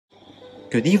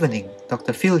Good evening,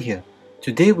 Dr. Phil here.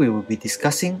 Today we will be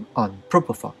discussing on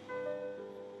Propofol.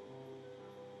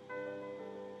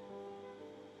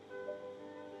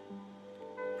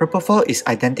 Propofol is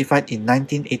identified in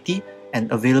 1980 and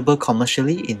available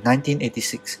commercially in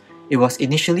 1986. It was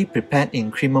initially prepared in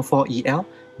Cremophor EL,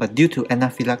 but due to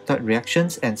anaphylactoid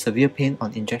reactions and severe pain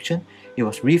on injection, it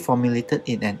was reformulated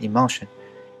in an emulsion.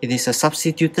 It is a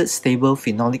substituted stable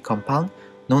phenolic compound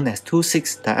known as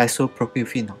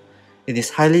 2,6-diisopropylphenol. It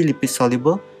is highly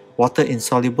lipid-soluble,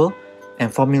 water-insoluble,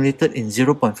 and formulated in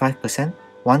 0.5%,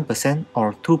 1%,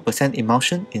 or 2%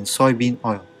 emulsion in soybean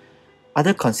oil.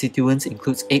 Other constituents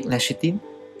include egg lecithin,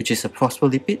 which is a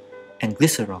phospholipid, and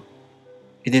glycerol.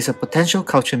 It is a potential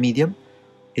culture medium.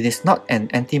 It is not an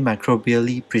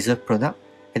antimicrobially preserved product.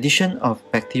 Addition of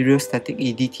bacteriostatic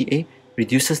EDTA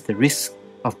reduces the risk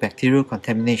of bacterial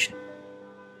contamination.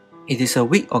 It is a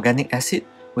weak organic acid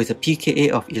with a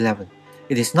pKa of 11.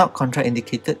 It is not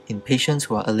contraindicated in patients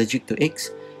who are allergic to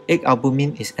eggs. Egg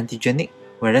albumin is antigenic,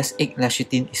 whereas egg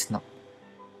lecithin is not.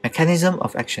 Mechanism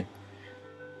of action.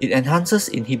 It enhances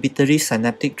inhibitory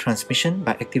synaptic transmission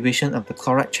by activation of the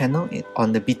chloride channel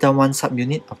on the beta-1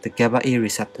 subunit of the GABA-A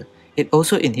receptor. It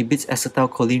also inhibits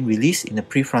acetylcholine release in the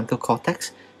prefrontal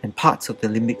cortex and parts of the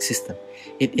limbic system.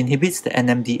 It inhibits the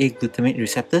NMDA glutamate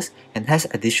receptors and has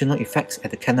additional effects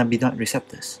at the cannabinoid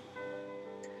receptors.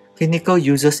 Clinical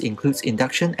uses includes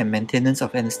induction and maintenance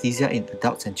of anesthesia in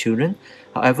adults and children.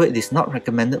 However, it is not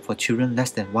recommended for children less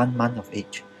than 1 month of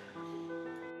age.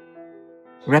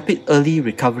 Rapid early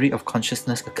recovery of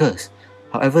consciousness occurs.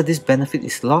 However, this benefit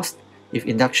is lost if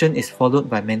induction is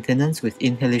followed by maintenance with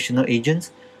inhalational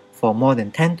agents for more than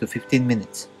 10 to 15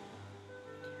 minutes.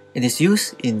 It is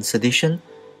used in sedation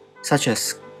such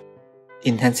as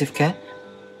intensive care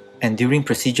and during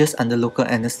procedures under local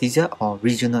anesthesia or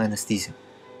regional anesthesia.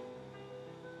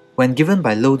 When given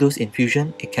by low-dose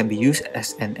infusion, it can be used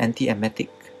as an antiemetic.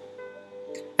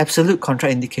 Absolute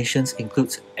contraindications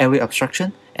include airway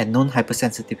obstruction and known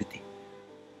hypersensitivity.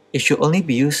 It should only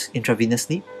be used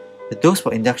intravenously. The dose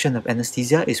for induction of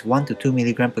anesthesia is 1 to 2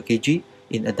 mg per kg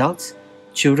in adults.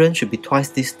 Children should be twice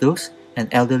this dose, and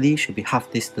elderly should be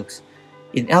half this dose.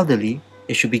 In elderly,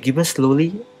 it should be given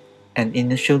slowly, an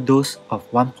initial dose of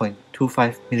 1.25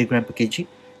 mg per kg,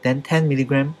 then 10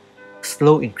 mg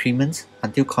slow increments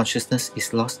until consciousness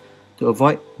is lost to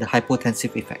avoid the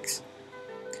hypotensive effects.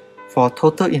 For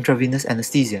total intravenous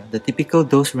anesthesia, the typical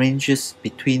dose ranges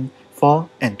between 4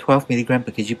 and 12 mg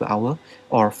per kg per hour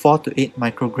or 4 to 8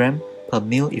 microgram per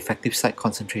mil effective site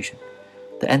concentration.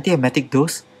 The antiemetic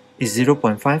dose is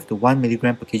 0.5 to 1 mg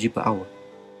per kg per hour.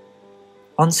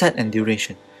 Onset and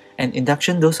duration. An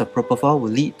induction dose of Propofol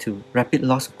will lead to rapid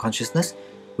loss of consciousness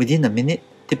within a minute,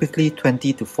 typically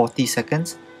 20 to 40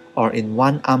 seconds, or in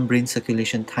 1 arm brain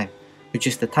circulation time, which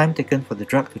is the time taken for the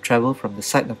drug to travel from the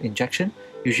site of injection,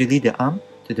 usually the arm,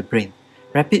 to the brain.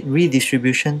 Rapid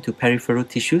redistribution to peripheral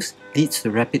tissues leads to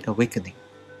rapid awakening.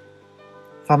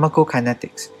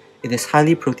 Pharmacokinetics. It is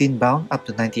highly protein-bound up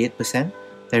to 98%.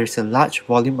 There is a large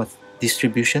volume of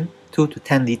distribution, 2 to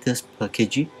 10 liters per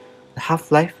kg. The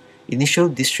half-life, initial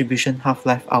distribution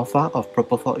half-life alpha of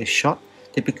Propofol is short,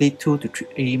 typically 2 to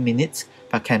 3 minutes,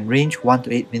 but can range 1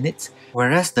 to 8 minutes,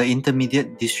 whereas the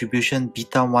intermediate distribution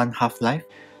beta-1 half-life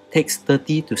takes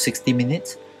 30 to 60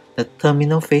 minutes. The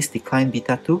terminal phase decline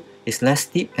beta-2 is less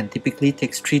steep and typically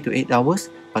takes 3 to 8 hours,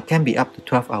 but can be up to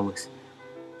 12 hours.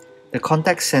 The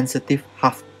context-sensitive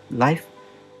half-life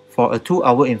for a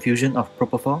 2-hour infusion of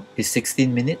Propofol is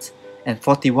 16 minutes and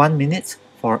 41 minutes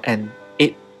for an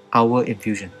 8-hour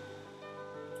infusion.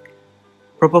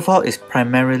 Propofol is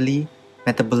primarily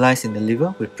metabolized in the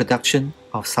liver with production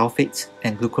of sulfates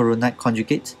and glucuronide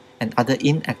conjugates and other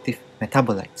inactive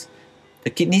metabolites.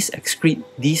 The kidneys excrete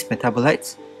these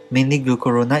metabolites, mainly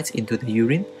glucuronides, into the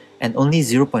urine, and only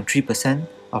 0.3%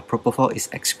 of Propofol is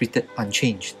excreted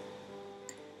unchanged.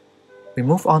 We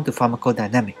move on to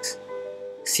pharmacodynamics.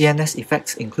 CNS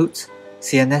effects includes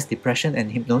CNS depression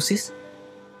and hypnosis,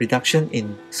 reduction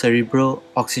in cerebral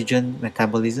oxygen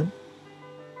metabolism,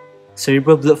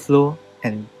 cerebral blood flow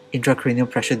and intracranial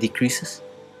pressure decreases.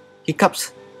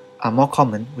 Hiccups are more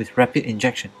common with rapid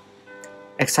injection.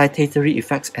 Excitatory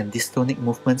effects and dystonic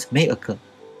movements may occur,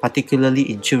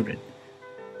 particularly in children.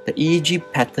 The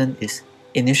EEG pattern is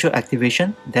initial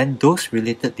activation, then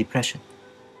dose-related depression.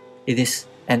 It is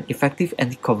an effective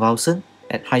anticonvulsant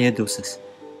at higher doses.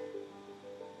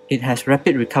 It has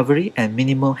rapid recovery and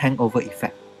minimal hangover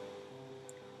effect.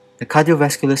 The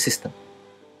cardiovascular system.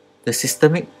 The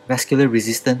systemic vascular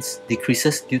resistance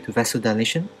decreases due to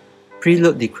vasodilation,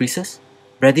 preload decreases,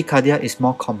 bradycardia is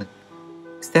more common.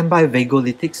 Standby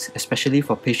vagolytics, especially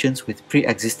for patients with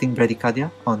pre-existing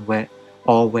bradycardia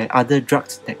or where other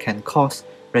drugs that can cause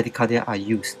bradycardia are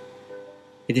used.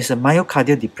 It is a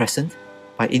myocardial depressant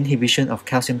by inhibition of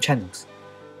calcium channels.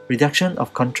 Reduction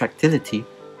of contractility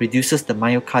reduces the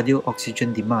myocardial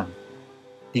oxygen demand.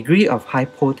 Degree of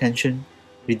hypotension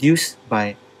reduced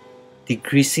by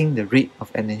decreasing the rate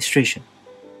of administration.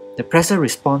 The pressor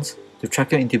response to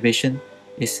tracheal intubation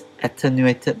is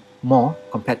attenuated more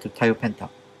compared to thiopental.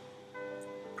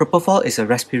 Propofol is a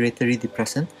respiratory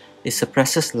depressant. It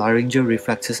suppresses laryngeal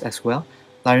reflexes as well.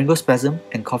 Laryngospasm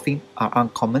and coughing are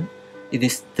uncommon. It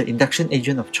is the induction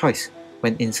agent of choice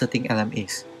when inserting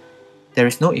LMAs. There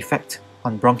is no effect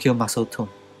on bronchial muscle tone.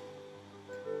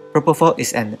 Propofol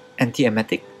is an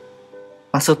antiemetic.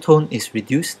 Muscle tone is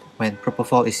reduced when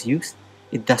propofol is used.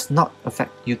 It does not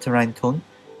affect uterine tone.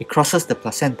 It crosses the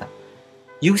placenta.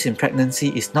 Use in pregnancy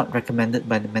is not recommended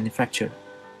by the manufacturer.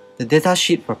 The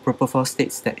datasheet for propofol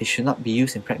states that it should not be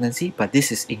used in pregnancy, but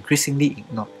this is increasingly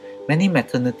ignored. Many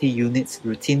maternity units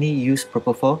routinely use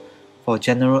propofol for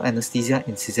general anesthesia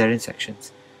in cesarean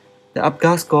sections. The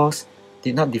UPGAR scores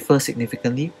did not differ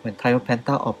significantly when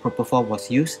thiopental or propofol was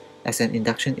used as an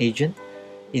induction agent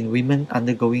in women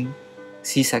undergoing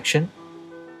C-section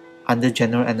under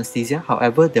general anesthesia.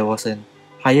 However, there was a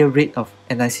higher rate of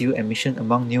NICU admission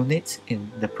among neonates in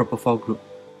the propofol group.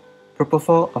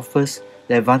 Propofol offers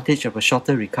the advantage of a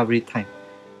shorter recovery time.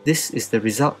 This is the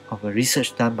result of a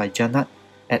research done by Janat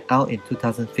et al. In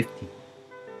 2015.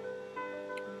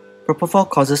 Propofol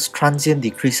causes transient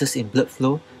decreases in blood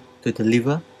flow to the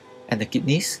liver and the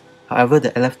kidneys. However,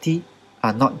 the LFT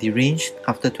are not deranged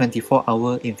after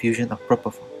 24-hour infusion of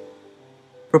propofol.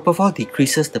 Propofol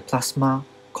decreases the plasma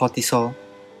cortisol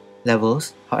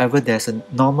levels. However, there is a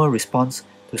normal response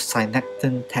to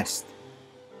synectin test.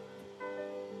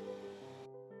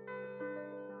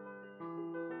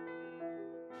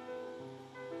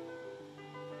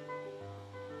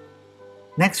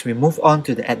 Next, we move on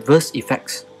to the adverse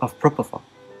effects of propofol.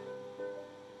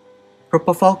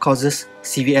 Propofol causes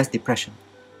CVS depression.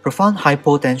 Profound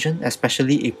hypotension,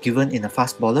 especially if given in a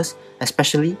fast bolus,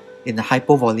 especially in the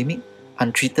hypovolemic,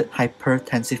 untreated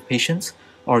hypertensive patients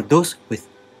or those with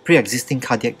pre-existing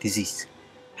cardiac disease.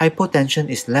 Hypotension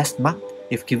is less marked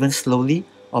if given slowly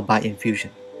or by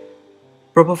infusion.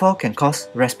 Propofol can cause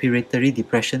respiratory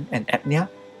depression, and apnea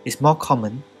is more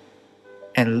common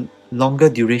and longer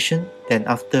duration than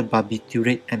after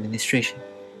barbiturate administration.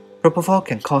 Propofol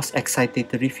can cause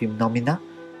excitatory phenomena.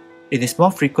 It is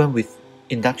more frequent with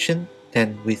induction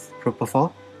than with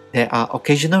propofol. There are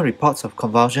occasional reports of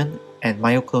convulsion and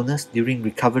myoclonus during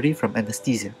recovery from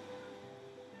anesthesia.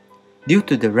 Due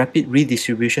to the rapid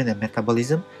redistribution and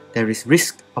metabolism, there is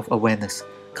risk of awareness.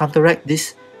 Counteract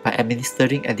this by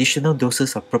administering additional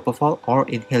doses of propofol or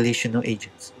inhalational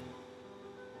agents.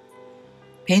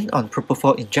 Pain on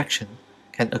propofol injection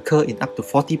can occur in up to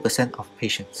 40% of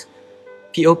patients.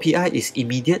 POPI is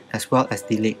immediate as well as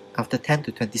delayed after 10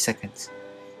 to 20 seconds.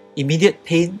 Immediate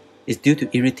pain is due to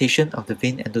irritation of the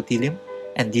vein endothelium,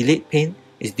 and delayed pain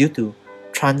is due to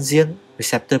transient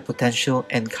receptor potential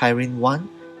ankyrin 1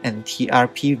 and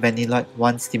TRP vanilloid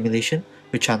 1 stimulation,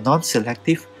 which are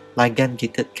non-selective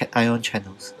ligand-gated cation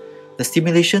channels. The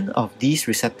stimulation of these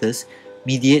receptors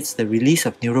mediates the release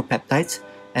of neuropeptides,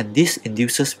 and this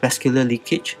induces vascular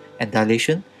leakage and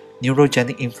dilation,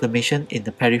 neurogenic inflammation in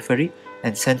the periphery,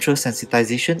 and central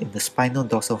sensitization in the spinal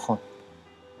dorsal horn.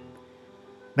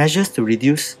 Measures to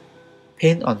reduce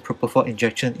pain on propofol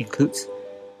injection includes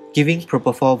giving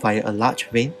propofol via a large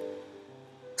vein,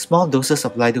 small doses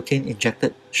of lidocaine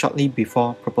injected shortly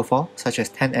before propofol, such as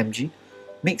 10 mg,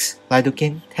 mix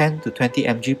lidocaine 10 to 20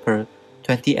 mg per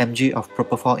 20 mg of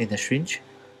propofol in a syringe,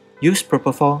 use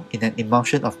propofol in an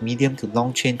emulsion of medium to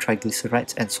long-chain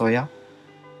triglycerides and soya,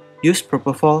 use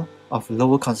propofol of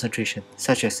lower concentration,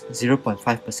 such as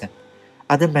 0.5%.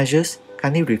 Other measures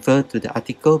kindly refer to the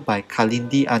article by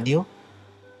Kalindi Anil,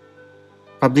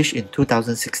 published in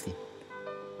 2016.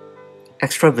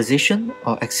 Extravasation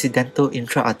or accidental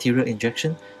intra-arterial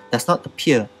injection does not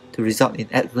appear to result in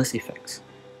adverse effects.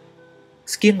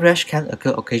 Skin rash can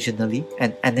occur occasionally,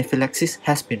 and anaphylaxis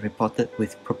has been reported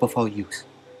with propofol use.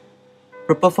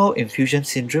 Propofol infusion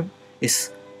syndrome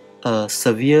is a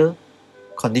severe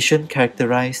condition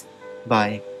characterized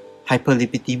by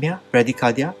hyperlipidemia,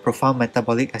 bradycardia, profound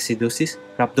metabolic acidosis,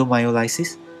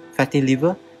 rhabdomyolysis, fatty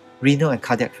liver, renal and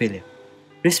cardiac failure.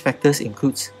 Risk factors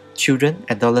include children,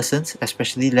 adolescents,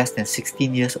 especially less than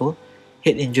 16 years old,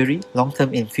 head injury,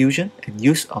 long-term infusion, and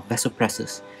use of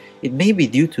vasopressors. It may be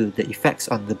due to the effects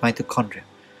on the mitochondria.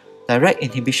 Direct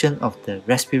inhibition of the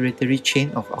respiratory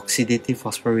chain of oxidative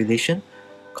phosphorylation,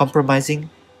 compromising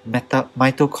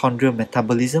mitochondrial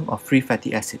metabolism of free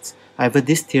fatty acids. However,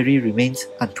 this theory remains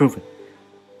unproven.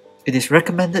 It is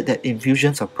recommended that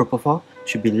infusions of propofol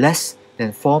should be less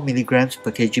than 4 mg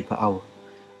per kg per hour.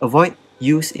 Avoid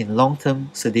use in long-term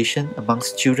sedation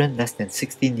amongst children less than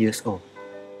 16 years old.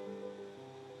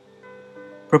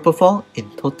 Propofol in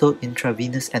total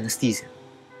intravenous anesthesia.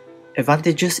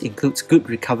 Advantages includes good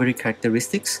recovery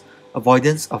characteristics,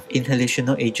 avoidance of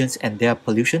inhalational agents and their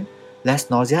pollution, less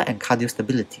nausea and cardio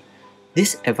stability.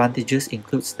 These advantages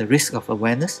includes the risk of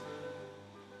awareness,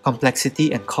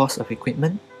 complexity and cost of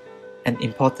equipment, and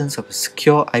importance of a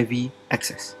secure IV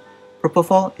access.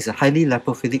 Propofol is a highly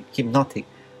lipophilic hypnotic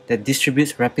that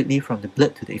distributes rapidly from the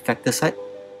blood to the effector site.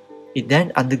 It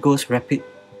then undergoes rapid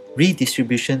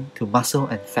redistribution to muscle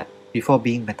and fat before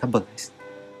being metabolized.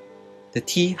 The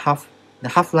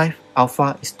half-life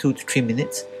alpha is 2 to 3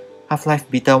 minutes, half-life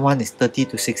beta 1 is 30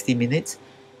 to 60 minutes,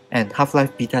 and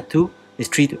half-life beta 2 is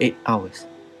 3 to 8 hours.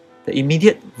 The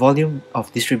immediate volume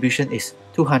of distribution is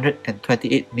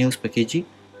 228 ml per kg,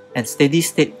 and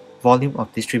steady-state volume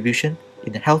of distribution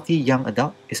in a healthy young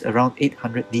adult is around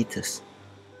 800 liters.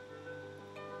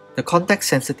 The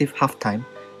context-sensitive half-time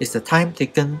is the time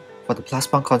taken for the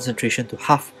plasma concentration to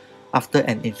halve after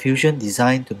an infusion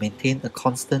designed to maintain a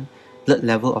constant blood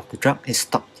level of the drug is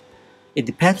stopped. It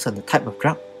depends on the type of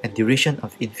drug and duration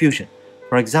of infusion.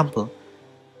 For example,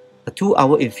 a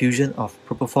 2-hour infusion of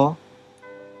propofol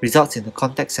results in a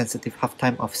context-sensitive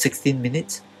half-time of 16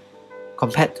 minutes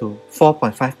compared to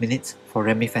 4.5 minutes for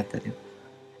remifentanil.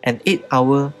 An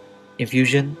 8-hour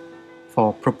infusion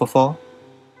for propofol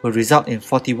will result in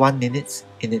 41 minutes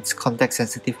in its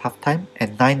context-sensitive half-time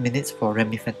and 9 minutes for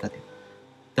remifentanil.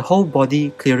 The whole body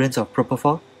clearance of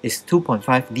propofol is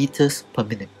 2.5 liters per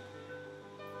minute.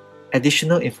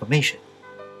 Additional information.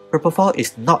 Propofol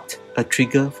is not a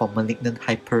trigger for malignant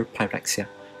hyperpyrexia.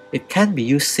 It can be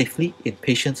used safely in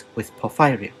patients with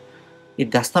porphyria. It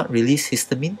does not release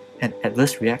histamine and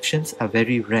adverse reactions are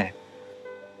very rare.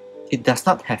 It does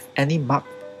not have any marked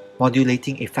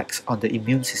modulating effects on the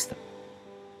immune system.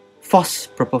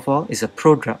 Propofol is a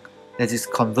prodrug that is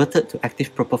converted to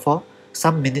active propofol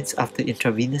some minutes after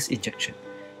intravenous injection.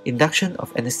 Induction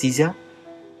of anesthesia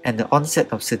and the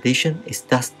onset of sedation is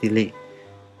thus delayed.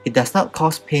 It does not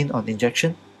cause pain on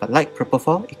injection, but like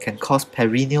propofol, it can cause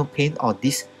perineal pain or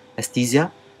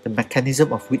dysesthesia, the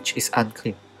mechanism of which is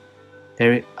unclear.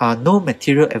 There are no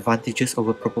material advantages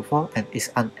over propofol and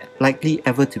is unlikely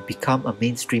ever to become a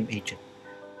mainstream agent.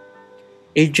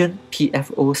 Agent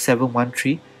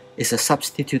PFO713 is a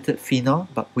substituted phenol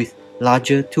but with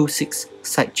larger 2,6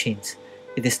 side chains.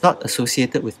 It is not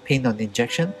associated with pain on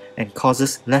injection and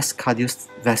causes less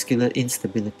cardiovascular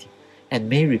instability and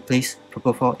may replace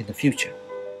propofol in the future.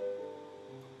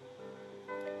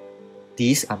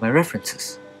 These are my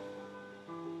references.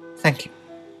 Thank you.